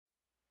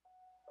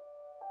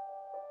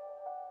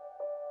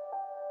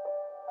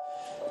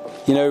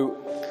You know,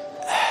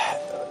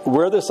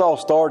 where this all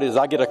started is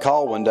I get a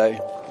call one day,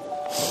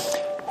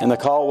 and the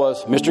call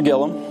was, Mr.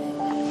 Gillum,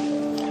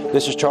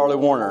 this is Charlie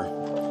Warner.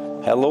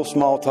 Had a little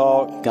small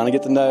talk, kind of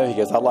get to know. He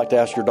goes, I'd like to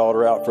ask your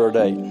daughter out for a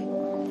date.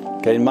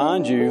 Okay, and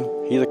mind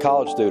you, he's a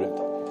college student,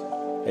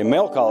 a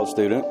male college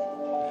student,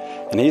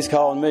 and he's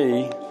calling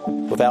me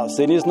without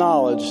Sydney's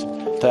knowledge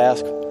to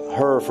ask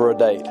her for a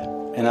date.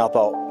 And I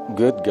thought,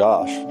 good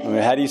gosh, I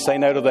mean, how do you say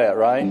no to that,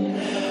 right?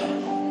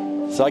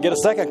 So I get a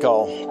second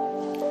call.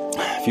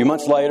 A few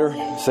months later,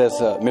 it says,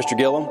 Mr.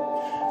 Gillum,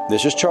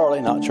 this is Charlie,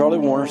 not Charlie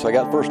Warner, so I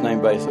got first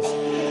name basis.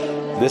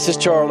 This is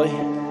Charlie.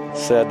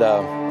 Said,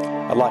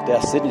 I'd like to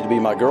ask Sydney to be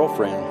my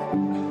girlfriend.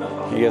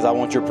 He goes, I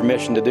want your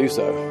permission to do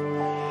so.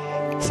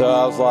 So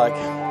I was like,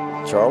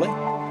 Charlie?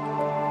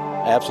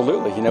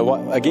 Absolutely. You know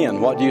what? Again,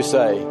 what do you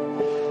say?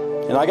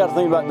 And I got to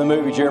think about the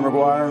movie Jerry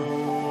Maguire.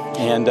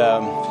 And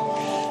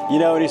you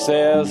know what he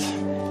says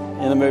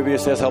in the movie? It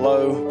says,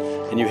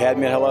 hello, and you had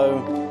me at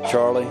hello,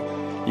 Charlie.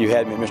 You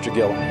had me at Mr.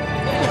 Gillum.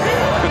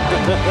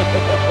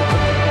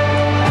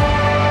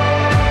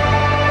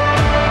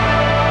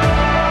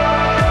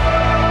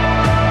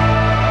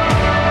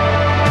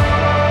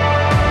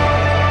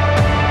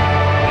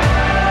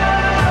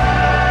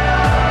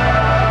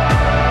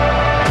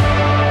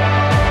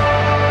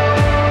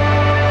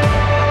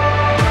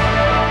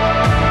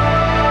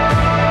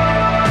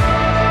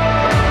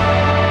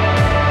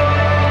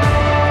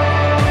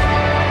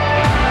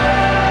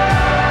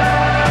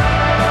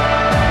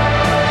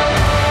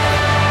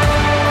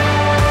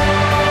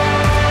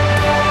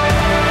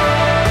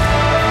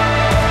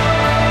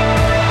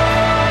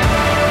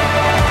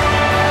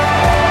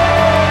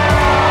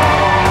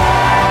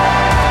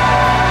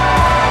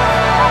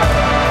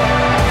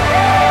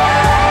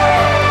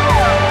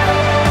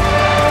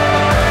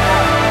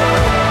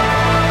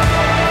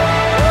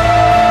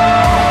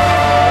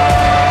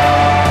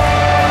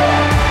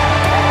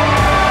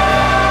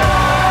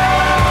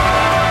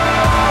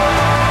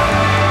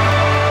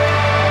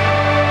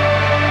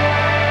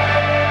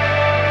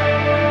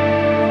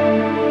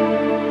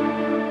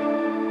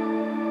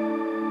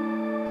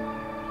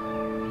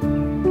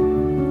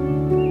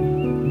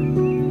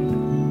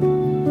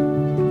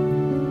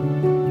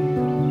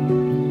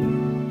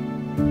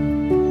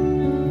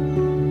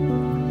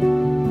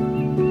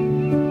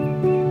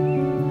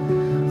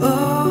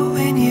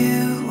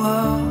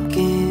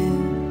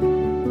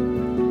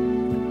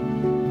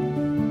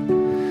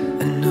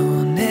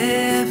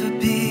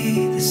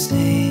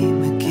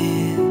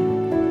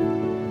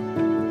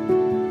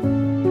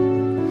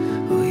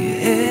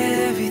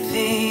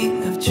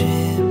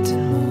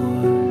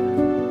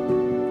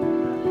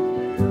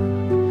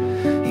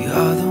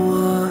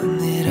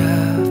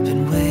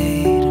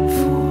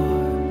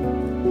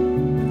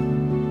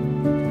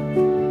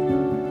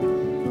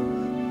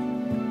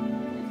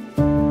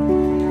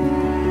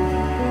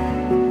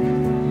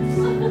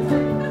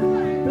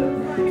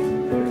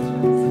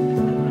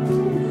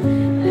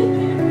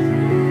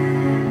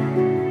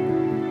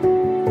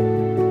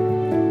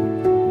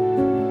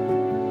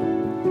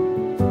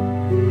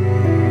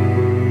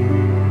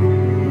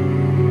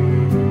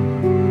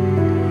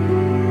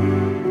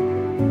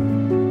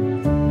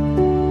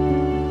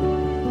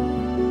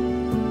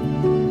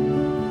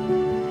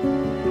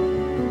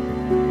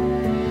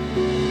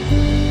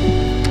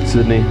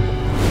 Sydney,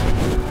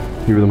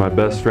 you are my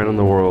best friend in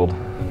the world,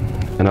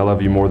 and I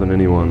love you more than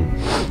anyone.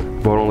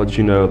 But I want to let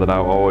you know that I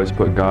will always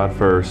put God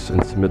first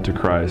and submit to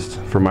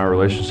Christ. For my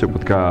relationship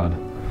with God,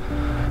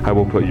 I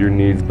will put your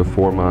needs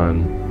before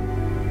mine.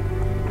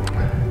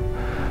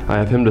 I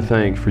have Him to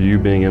thank for you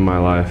being in my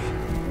life.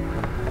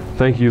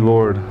 Thank you,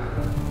 Lord.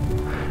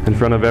 In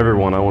front of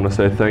everyone, I want to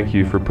say thank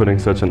you for putting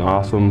such an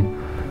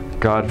awesome,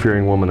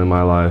 God-fearing woman in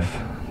my life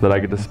that I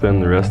get to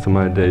spend the rest of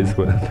my days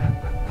with.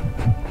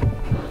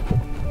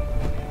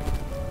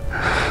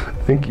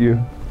 Thank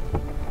you.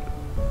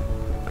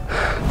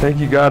 Thank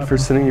you, God, for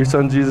sending your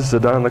Son Jesus to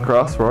die on the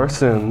cross for our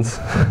sins,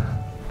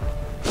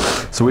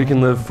 so we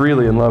can live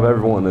freely and love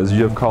everyone as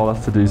you have called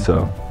us to do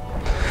so.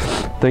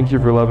 Thank you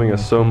for loving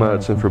us so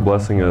much and for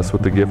blessing us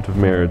with the gift of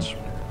marriage.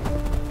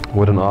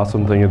 What an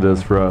awesome thing it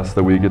is for us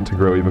that we get to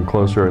grow even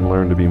closer and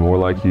learn to be more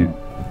like you.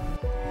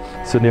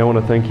 Sydney, I want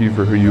to thank you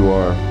for who you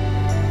are.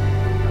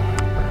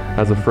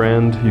 As a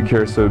friend, you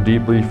care so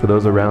deeply for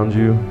those around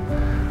you,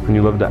 and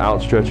you love to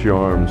outstretch your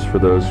arms for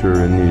those who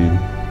are in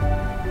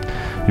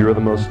need. You are the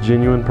most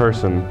genuine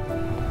person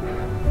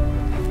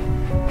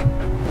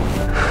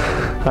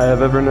I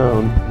have ever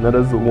known, and that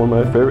is one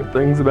of my favorite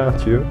things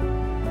about you.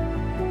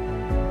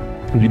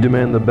 You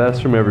demand the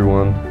best from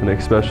everyone, and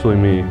especially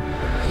me.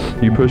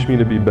 You push me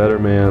to be a better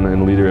man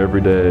and leader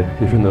every day,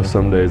 even though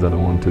some days I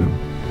don't want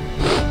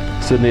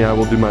to. Sydney, I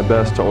will do my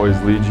best to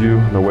always lead you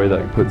in a way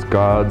that puts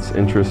God's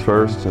interests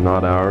first and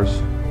not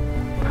ours.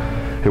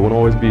 It won't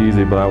always be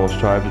easy, but I will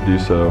strive to do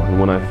so. And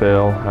when I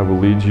fail, I will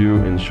lead you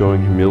in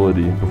showing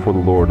humility before the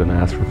Lord and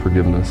ask for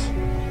forgiveness.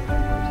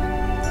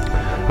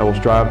 I will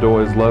strive to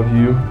always love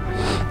you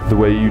the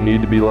way you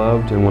need to be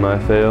loved, and when I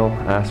fail,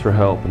 ask for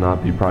help and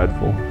not be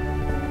prideful.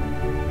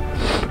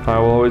 I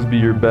will always be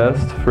your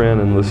best friend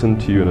and listen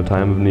to you in a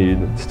time of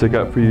need, stick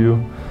up for you,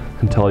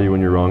 and tell you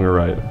when you're wrong or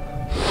right.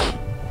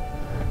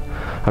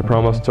 I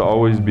promise to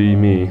always be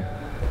me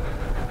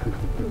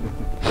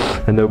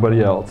and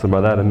nobody else, and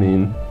by that I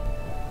mean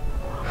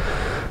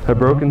a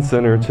broken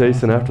sinner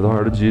chasing after the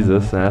heart of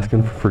Jesus,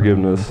 asking for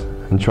forgiveness,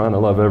 and trying to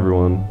love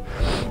everyone,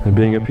 and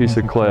being a piece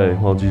of clay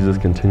while Jesus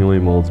continually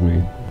molds me.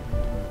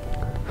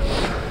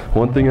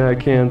 One thing I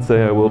can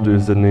say I will do,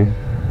 Sydney,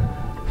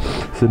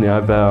 I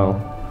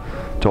vow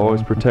to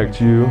always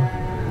protect you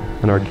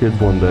and our kids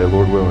one day,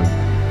 Lord willing,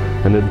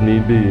 and if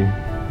need be,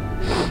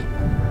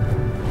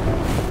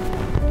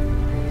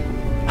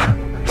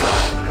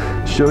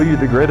 show you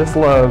the greatest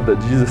love that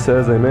Jesus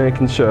says a man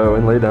can show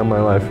and lay down my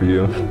life for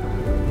you.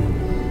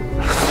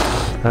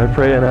 I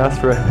pray and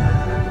ask for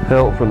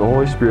help from the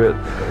Holy Spirit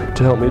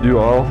to help me do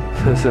all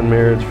this in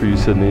marriage for you,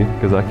 Sydney,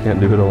 because I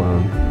can't do it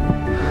alone.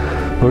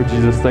 Lord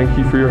Jesus, thank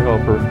you for your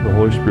helper, the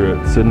Holy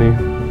Spirit. Sydney,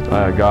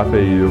 I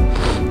agape you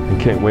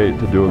and can't wait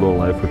to do a little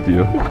life with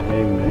you.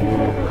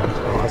 Amen.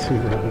 That's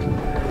awesome,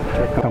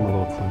 man. Come a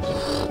little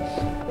closer.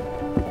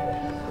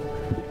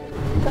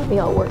 Got me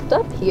all worked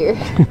up here.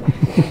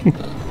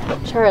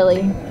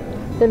 Charlie,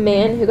 the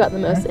man who got the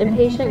most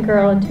impatient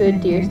girl into a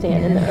deer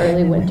stand in the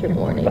early winter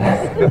mornings.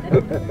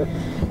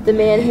 The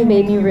man who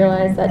made me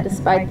realize that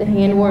despite the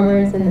hand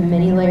warmers and the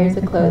many layers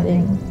of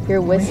clothing,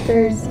 your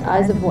whispers,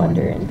 eyes of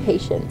wonder, and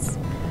patience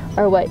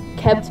are what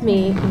kept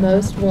me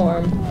most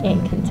warm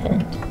and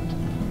content.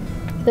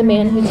 The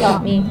man who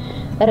taught me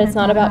that it's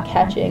not about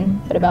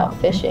catching, but about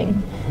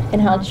fishing, and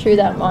how true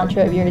that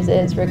mantra of yours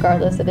is,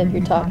 regardless of if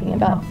you're talking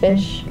about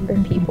fish or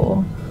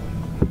people.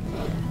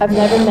 I've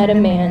never met a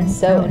man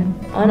so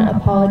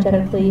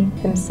unapologetically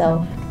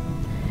himself.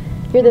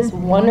 You're this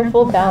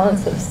wonderful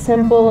balance of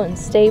simple and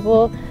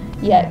stable,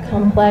 yet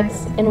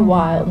complex and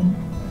wild.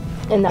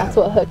 And that's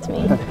what hooked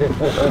me.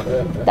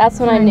 That's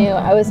when I knew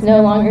I was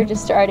no longer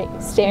just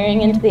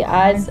staring into the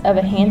eyes of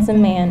a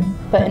handsome man,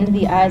 but into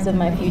the eyes of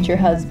my future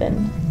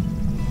husband.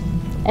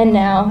 And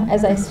now,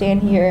 as I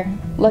stand here,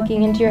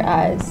 looking into your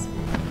eyes,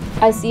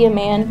 I see a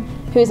man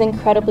who is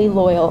incredibly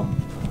loyal,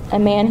 a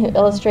man who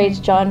illustrates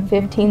John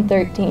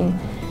 15:13.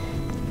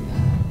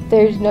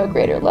 There's no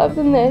greater love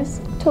than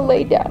this, to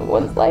lay down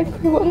one's life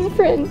for one's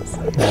friends.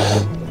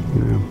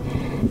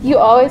 You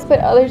always put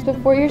others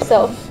before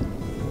yourself.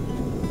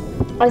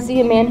 I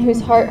see a man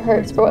whose heart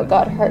hurts for what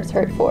God hurts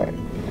for.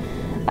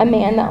 A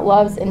man that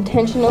loves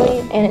intentionally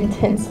and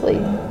intensely.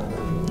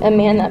 A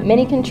man that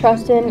many can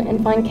trust in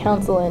and find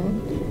counsel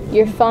in.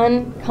 You're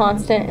fun,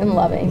 constant, and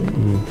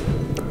loving.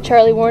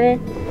 Charlie Warner,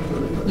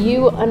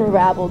 you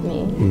unraveled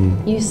me.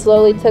 You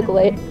slowly took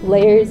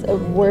layers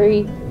of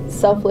worry,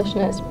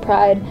 selfishness,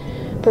 pride,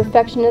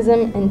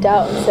 perfectionism, and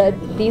doubt and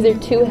said, these are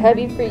too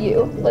heavy for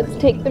you. Let's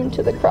take them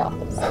to the cross.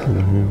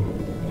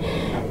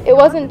 It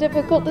wasn't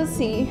difficult to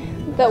see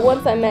that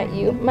once I met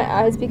you, my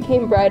eyes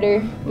became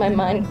brighter, my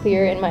mind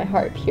clear, and my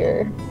heart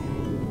pure.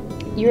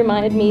 You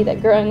reminded me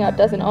that growing up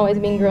doesn't always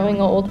mean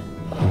growing old,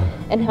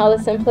 and how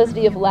the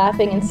simplicity of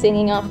laughing and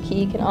singing off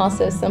key can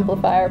also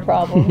simplify our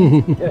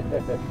problems.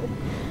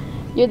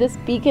 You're this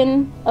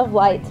beacon of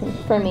light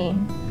for me.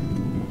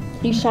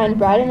 You shine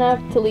bright enough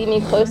to lead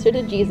me closer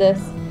to Jesus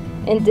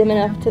and dim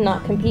enough to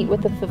not compete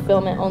with the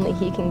fulfillment only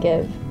He can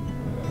give.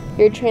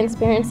 Your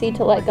transparency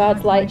to let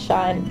God's light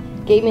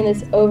shine gave me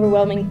this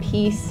overwhelming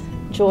peace,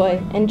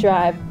 joy, and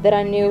drive that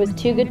I knew was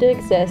too good to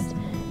exist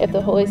if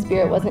the Holy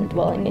Spirit wasn't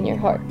dwelling in your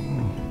heart.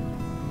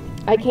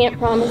 I can't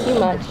promise you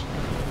much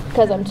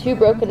because I'm too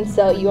broken to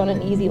sell you on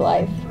an easy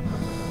life.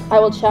 I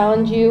will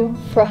challenge you,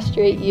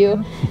 frustrate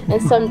you,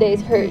 and some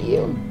days hurt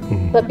you.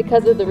 But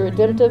because of the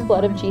redemptive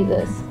blood of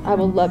Jesus, I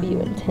will love you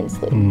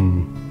intensely.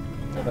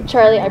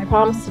 Charlie, I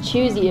promise to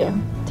choose you,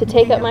 to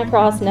take up my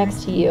cross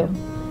next to you.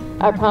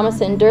 I promise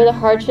to endure the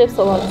hardships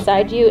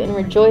alongside you and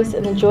rejoice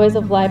in the joys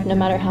of life no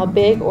matter how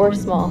big or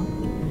small.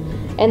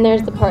 And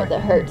there's the part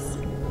that hurts,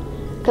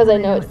 because I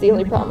know it's the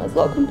only promise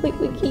I'll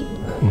completely keep.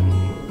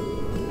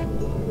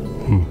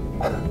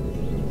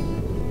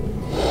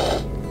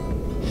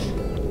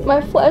 My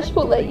flesh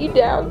will let you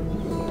down.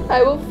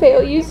 I will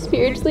fail you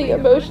spiritually,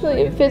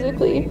 emotionally, and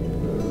physically.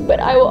 But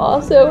I will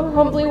also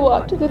humbly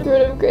walk to the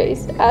throne of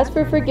grace, ask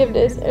for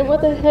forgiveness, and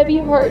with a heavy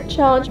heart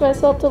challenge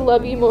myself to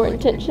love you more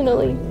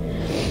intentionally.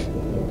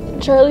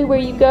 Charlie, where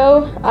you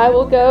go, I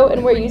will go,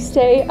 and where you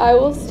stay, I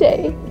will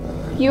stay.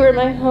 You are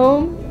my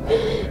home,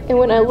 and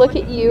when I look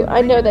at you,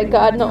 I know that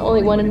God not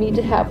only wanted me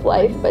to have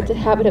life, but to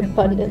have it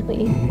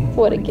abundantly.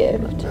 What a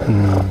gift.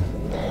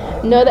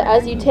 Know that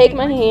as you take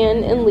my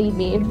hand and lead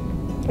me,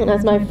 and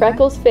as my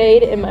freckles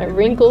fade and my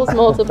wrinkles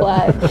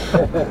multiply,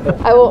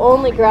 I will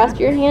only grasp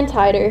your hand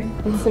tighter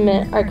and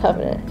cement our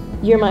covenant.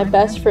 You're my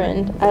best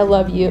friend. I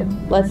love you.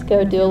 Let's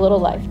go do a little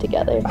life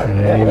together.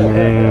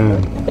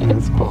 Amen.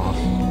 That's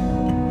awesome.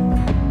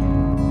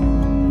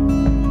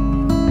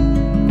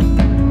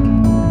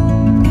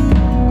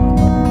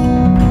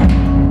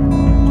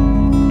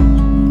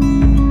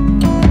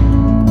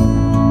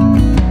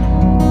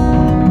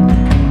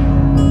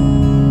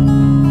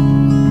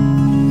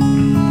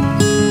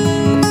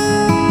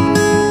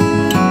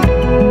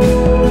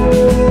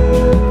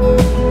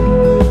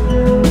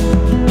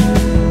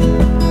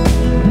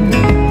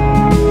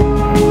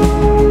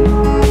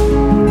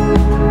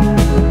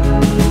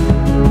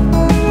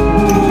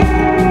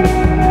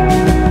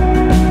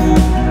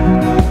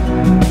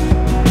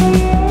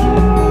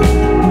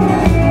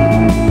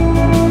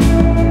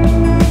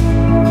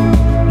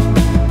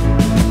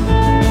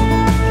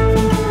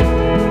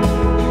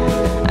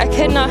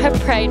 have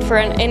prayed for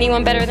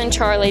anyone better than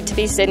Charlie to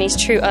be Sydney's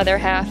true other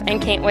half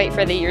and can't wait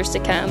for the years to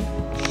come.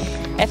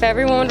 If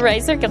everyone would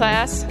raise their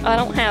glass, I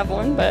don't have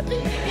one, but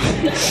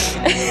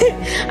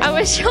I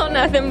wish y'all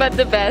nothing but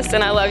the best,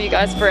 and I love you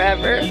guys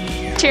forever.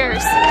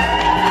 Cheers.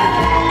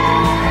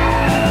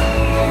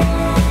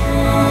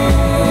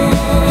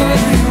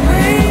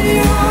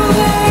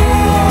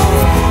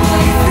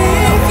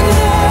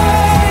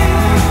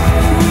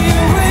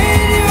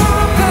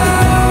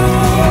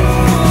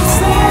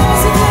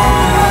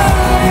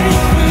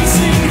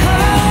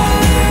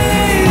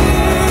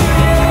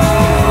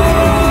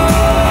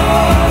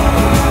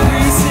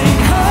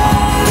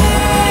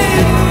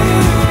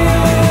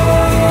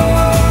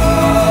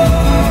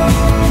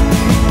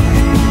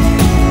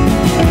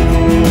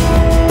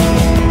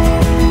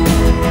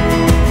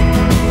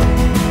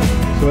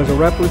 As a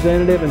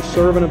representative and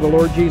servant of the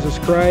Lord Jesus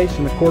Christ,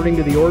 and according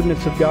to the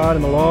ordinance of God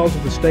and the laws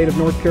of the state of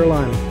North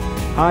Carolina,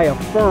 I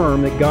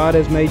affirm that God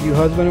has made you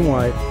husband and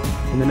wife.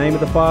 In the name of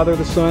the Father,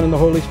 the Son, and the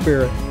Holy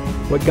Spirit.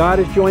 What God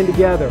has joined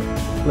together,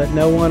 let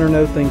no one or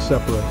no thing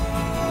separate.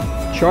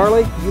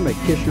 Charlie, you may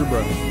kiss your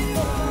brother.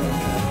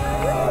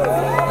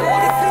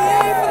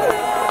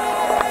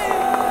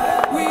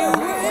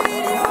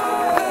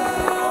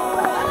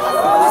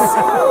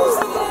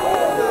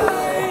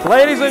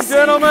 Ladies and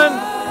gentlemen,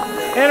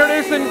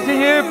 introducing to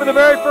you for the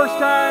very first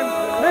time,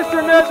 Mr.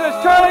 and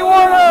Mrs. Charlie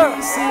Warner.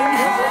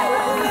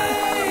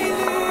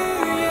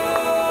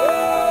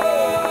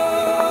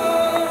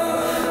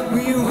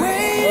 We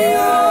rain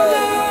your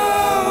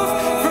love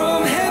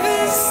from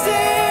heaven's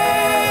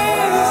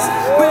stairs,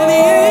 when the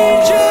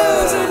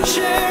angels and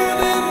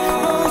cherubim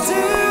all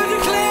do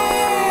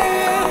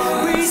declare,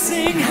 we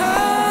sing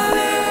hallelujah,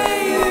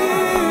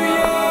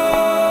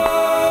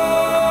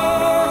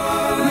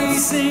 we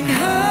sing hallelujah.